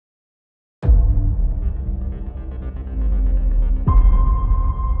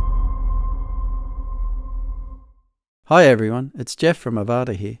Hi everyone, it's Jeff from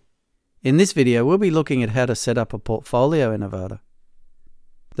Avada here. In this video we'll be looking at how to set up a portfolio in Avada.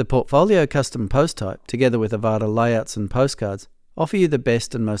 The Portfolio custom post type, together with Avada layouts and postcards, offer you the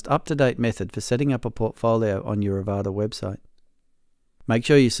best and most up-to-date method for setting up a portfolio on your Avada website. Make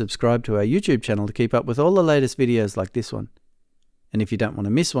sure you subscribe to our YouTube channel to keep up with all the latest videos like this one. And if you don't want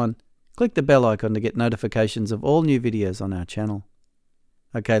to miss one, click the bell icon to get notifications of all new videos on our channel.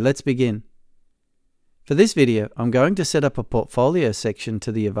 Okay, let's begin. For this video, I'm going to set up a portfolio section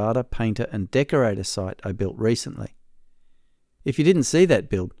to the Avada Painter and Decorator site I built recently. If you didn't see that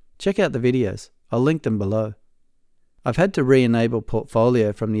build, check out the videos. I'll link them below. I've had to re-enable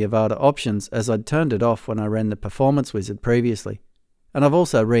Portfolio from the Avada options as I'd turned it off when I ran the Performance Wizard previously, and I've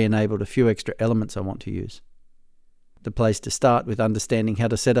also re-enabled a few extra elements I want to use. The place to start with understanding how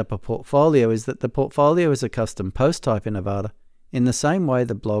to set up a portfolio is that the portfolio is a custom post type in Avada in the same way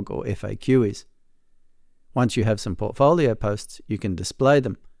the blog or FAQ is. Once you have some portfolio posts, you can display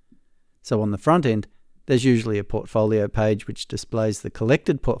them. So on the front end, there's usually a portfolio page which displays the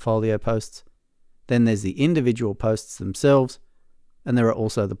collected portfolio posts. Then there's the individual posts themselves, and there are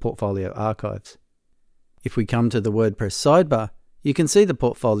also the portfolio archives. If we come to the WordPress sidebar, you can see the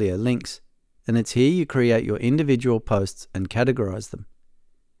portfolio links, and it's here you create your individual posts and categorize them.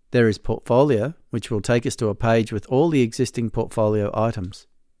 There is Portfolio, which will take us to a page with all the existing portfolio items.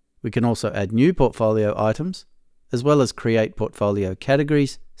 We can also add new portfolio items, as well as create portfolio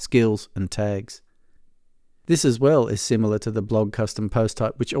categories, skills, and tags. This as well is similar to the blog custom post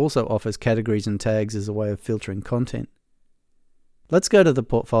type, which also offers categories and tags as a way of filtering content. Let's go to the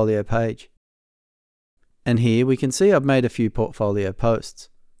portfolio page. And here we can see I've made a few portfolio posts.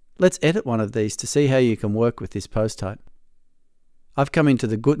 Let's edit one of these to see how you can work with this post type. I've come into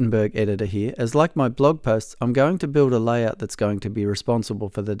the Gutenberg editor here, as like my blog posts, I'm going to build a layout that's going to be responsible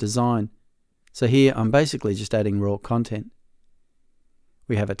for the design. So here I'm basically just adding raw content.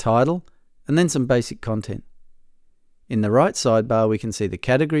 We have a title, and then some basic content. In the right sidebar we can see the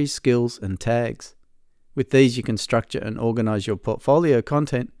categories, skills, and tags. With these you can structure and organize your portfolio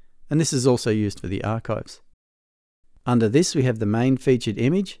content, and this is also used for the archives. Under this we have the main featured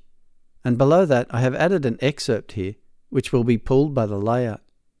image, and below that I have added an excerpt here, which will be pulled by the layout.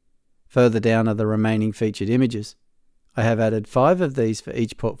 Further down are the remaining featured images. I have added 5 of these for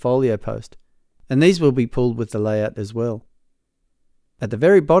each portfolio post, and these will be pulled with the layout as well. At the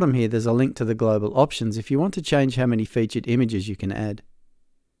very bottom here there's a link to the global options if you want to change how many featured images you can add.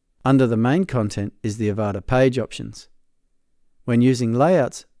 Under the main content is the Avada page options. When using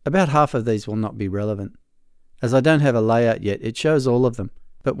layouts, about half of these will not be relevant. As I don't have a layout yet, it shows all of them.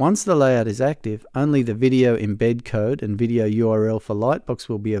 But once the layout is active, only the video embed code and video URL for Lightbox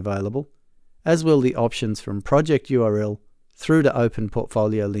will be available, as will the options from project URL through to open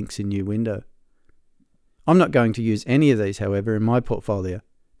portfolio links in new window. I'm not going to use any of these, however, in my portfolio,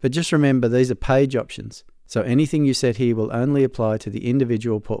 but just remember these are page options, so anything you set here will only apply to the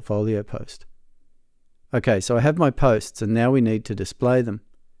individual portfolio post. Okay, so I have my posts and now we need to display them.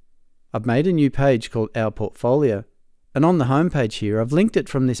 I've made a new page called Our Portfolio, and on the home page here I've linked it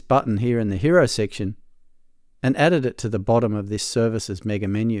from this button here in the Hero section and added it to the bottom of this Services mega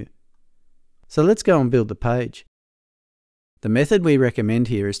menu. So let's go and build the page. The method we recommend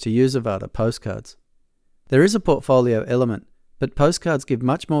here is to use Avada postcards. There is a portfolio element, but postcards give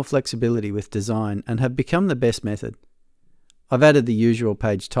much more flexibility with design and have become the best method. I've added the usual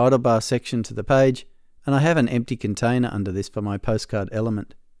page title bar section to the page, and I have an empty container under this for my postcard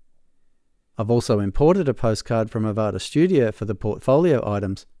element. I've also imported a postcard from Avada Studio for the portfolio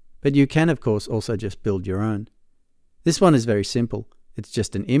items, but you can of course also just build your own. This one is very simple. It's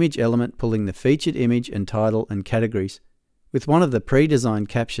just an image element pulling the featured image and title and categories, with one of the pre-designed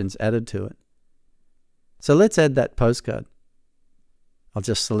captions added to it. So let's add that postcard. I'll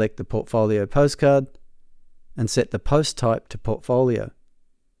just select the portfolio postcard and set the post type to portfolio.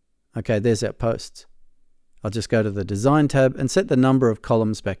 Okay, there's our posts. I'll just go to the Design tab and set the number of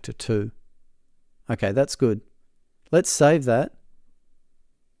columns back to 2. Okay, that's good. Let's save that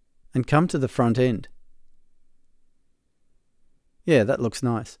and come to the front end. Yeah, that looks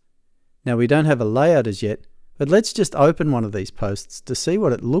nice. Now we don't have a layout as yet, but let's just open one of these posts to see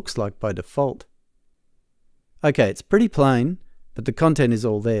what it looks like by default. Okay, it's pretty plain, but the content is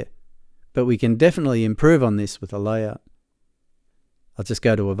all there. But we can definitely improve on this with a layout. I'll just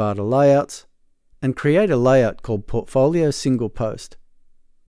go to Avada Layouts and create a layout called Portfolio Single Post.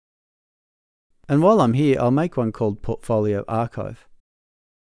 And while I'm here, I'll make one called Portfolio Archive.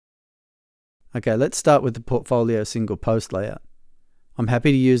 Okay, let's start with the Portfolio Single Post layout. I'm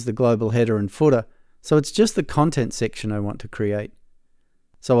happy to use the global header and footer, so it's just the content section I want to create.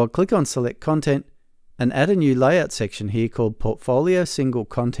 So I'll click on Select Content and add a new layout section here called Portfolio Single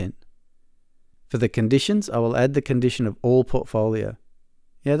Content. For the conditions, I will add the condition of all portfolio.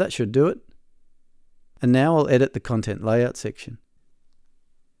 Yeah, that should do it. And now I'll edit the content layout section.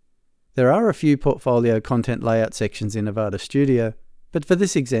 There are a few portfolio content layout sections in Avada Studio, but for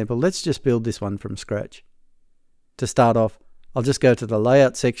this example, let's just build this one from scratch. To start off, I'll just go to the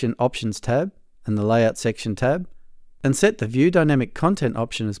Layout Section Options tab and the Layout Section tab, and set the View Dynamic Content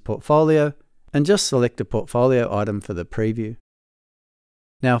option as Portfolio, and just select a portfolio item for the preview.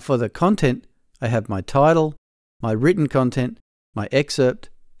 Now for the content, I have my title, my written content, my excerpt,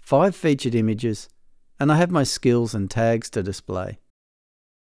 5 featured images, and I have my skills and tags to display.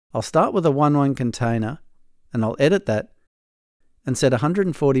 I'll start with a 1:1 container, and I'll edit that and set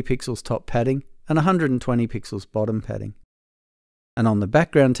 140 pixels top padding and 120 pixels bottom padding. And on the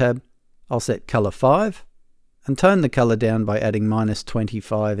background tab, I'll set color 5 and tone the color down by adding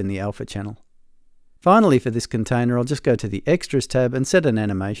 -25 in the alpha channel. Finally, for this container, I'll just go to the Extras tab and set an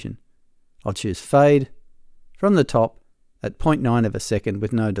animation. I'll choose Fade from the top at 0.9 of a second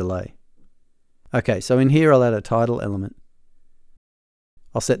with no delay. Okay, so in here I'll add a title element.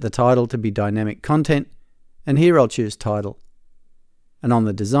 I'll set the title to be Dynamic Content, and here I'll choose Title. And on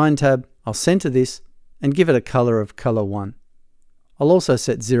the Design tab, I'll center this and give it a color of color 1. I'll also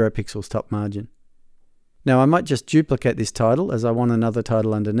set 0 pixels top margin. Now I might just duplicate this title as I want another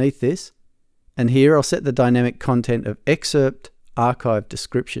title underneath this, and here I'll set the dynamic content of Excerpt Archive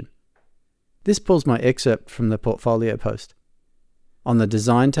Description. This pulls my excerpt from the portfolio post. On the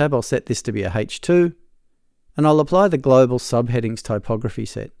Design tab, I'll set this to be a H2, and I'll apply the Global Subheadings typography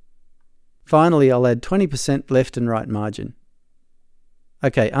set. Finally, I'll add 20% left and right margin.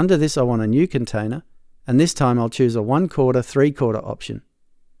 Okay, under this I want a new container, and this time I'll choose a 1/4, 3/4 option.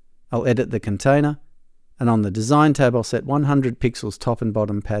 I'll edit the container, and on the Design tab I'll set 100 pixels top and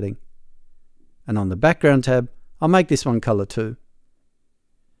bottom padding. And on the Background tab, I'll make this one color 2.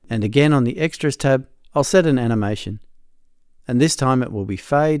 And again on the Extras tab, I'll set an animation. And this time it will be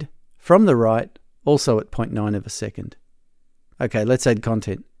Fade from the right, also at 0.9 of a second. Okay, let's add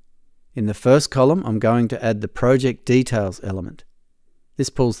content. In the first column, I'm going to add the Project Details element. This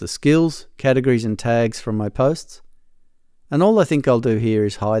pulls the skills, categories and tags from my posts. And all I think I'll do here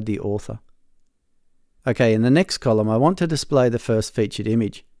is hide the author. Okay, in the next column, I want to display the first featured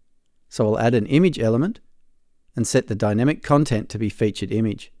image. So I'll add an image element and set the dynamic content to be featured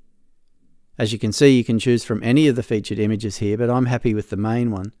image. As you can see, you can choose from any of the featured images here, but I'm happy with the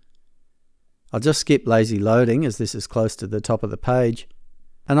main one. I'll just skip lazy loading as this is close to the top of the page,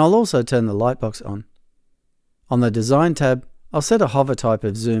 and I'll also turn the lightbox on. On the Design tab, I'll set a hover type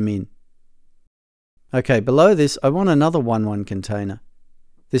of Zoom In. Okay, below this I want another 1:1 container.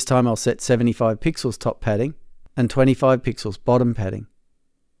 This time I'll set 75 pixels top padding and 25 pixels bottom padding.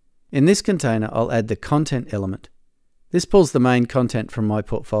 In this container I'll add the content element. This pulls the main content from my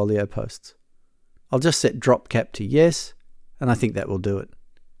portfolio posts. I'll just set drop cap to yes, and I think that will do it.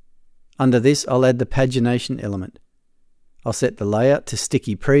 Under this I'll add the pagination element. I'll set the layout to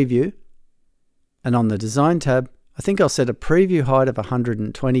sticky preview, and on the Design tab I think I'll set a preview height of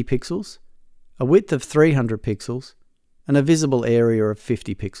 120 pixels, a width of 300 pixels, and a visible area of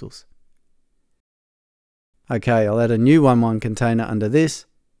 50 pixels. Okay, I'll add a new 1:1 container under this,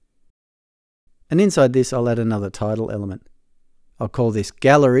 and inside this I'll add another title element. I'll call this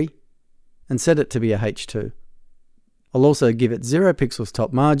Gallery and set it to be a H2. I'll also give it 0 pixels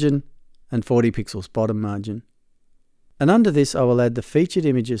top margin and 40 pixels bottom margin. And under this I will add the Featured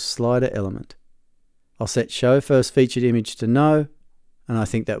Images slider element. I'll set Show First Featured Image to No, and I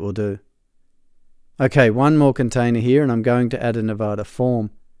think that will do. Okay, one more container here, and I'm going to add an Avada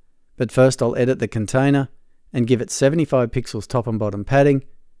form. But first I'll edit the container and give it 75 pixels top and bottom padding,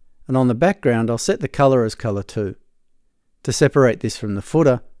 and on the background I'll set the color as color 2. To separate this from the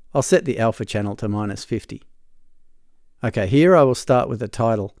footer, I'll set the alpha channel to -50. Okay, here I will start with a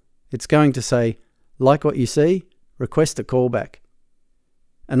title. It's going to say, like what you see, request a callback.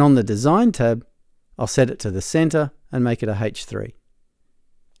 And on the Design tab, I'll set it to the center and make it a H3.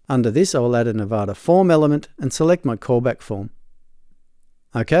 Under this, I will add an Avada form element and select my callback form.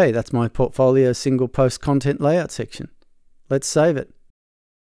 Okay, that's my portfolio single post content layout section. Let's save it.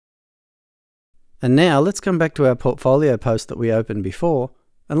 And now let's come back to our portfolio post that we opened before,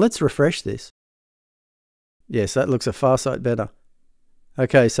 and let's refresh this. Yes, that looks a far sight better.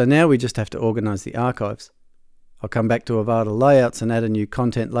 Okay, so now we just have to organize the archives. I'll come back to Avada Layouts and add a new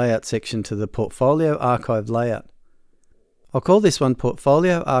content layout section to the Portfolio Archive layout. I'll call this one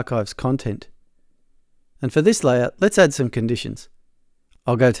Portfolio Archives Content. And for this layout, let's add some conditions.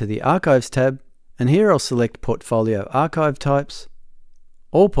 I'll go to the Archives tab, and here I'll select Portfolio Archive Types,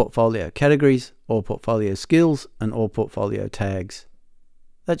 all portfolio categories, all portfolio skills, and all portfolio tags.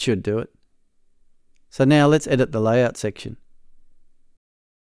 That should do it. So now let's edit the layout section.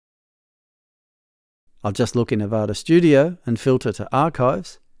 I'll just look in Avada Studio and filter to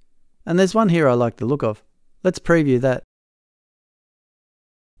Archives. And there's one here I like the look of. Let's preview that.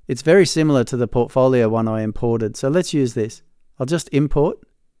 It's very similar to the portfolio one I imported, so let's use this. I'll just import.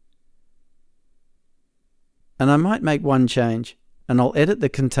 And I might make one change. And I'll edit the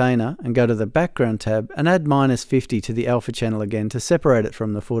container and go to the Background tab and add -50 to the alpha channel again to separate it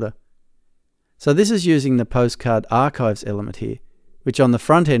from the footer. So this is using the postcard archives element here, which on the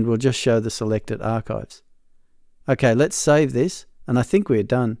front end will just show the selected archives. Okay, let's save this, and I think we're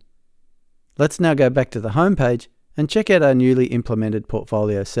done. Let's now go back to the home page and check out our newly implemented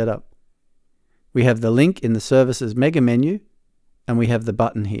portfolio setup. We have the link in the Services mega menu, and we have the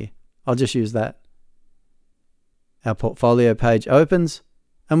button here. I'll just use that. Our portfolio page opens,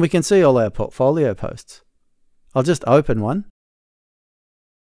 and we can see all our portfolio posts. I'll just open one,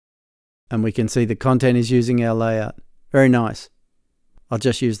 and we can see the content is using our layout. Very nice. I'll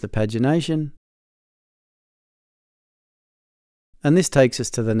just use the pagination, and this takes us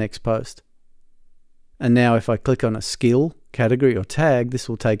to the next post. And now if I click on a skill, category or tag, this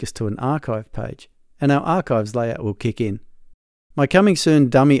will take us to an archive page, and our archives layout will kick in. My coming soon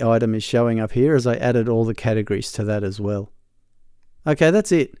dummy item is showing up here as I added all the categories to that as well. Okay,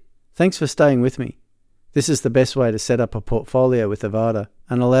 that's it. Thanks for staying with me. This is the best way to set up a portfolio with Avada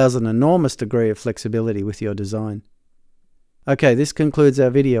and allows an enormous degree of flexibility with your design. Okay, this concludes our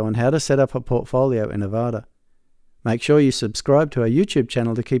video on how to set up a portfolio in Avada. Make sure you subscribe to our YouTube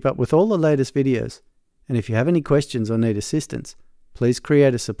channel to keep up with all the latest videos. And if you have any questions or need assistance, please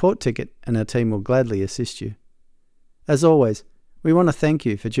create a support ticket and our team will gladly assist you. As always, we want to thank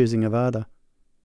you for choosing Avada.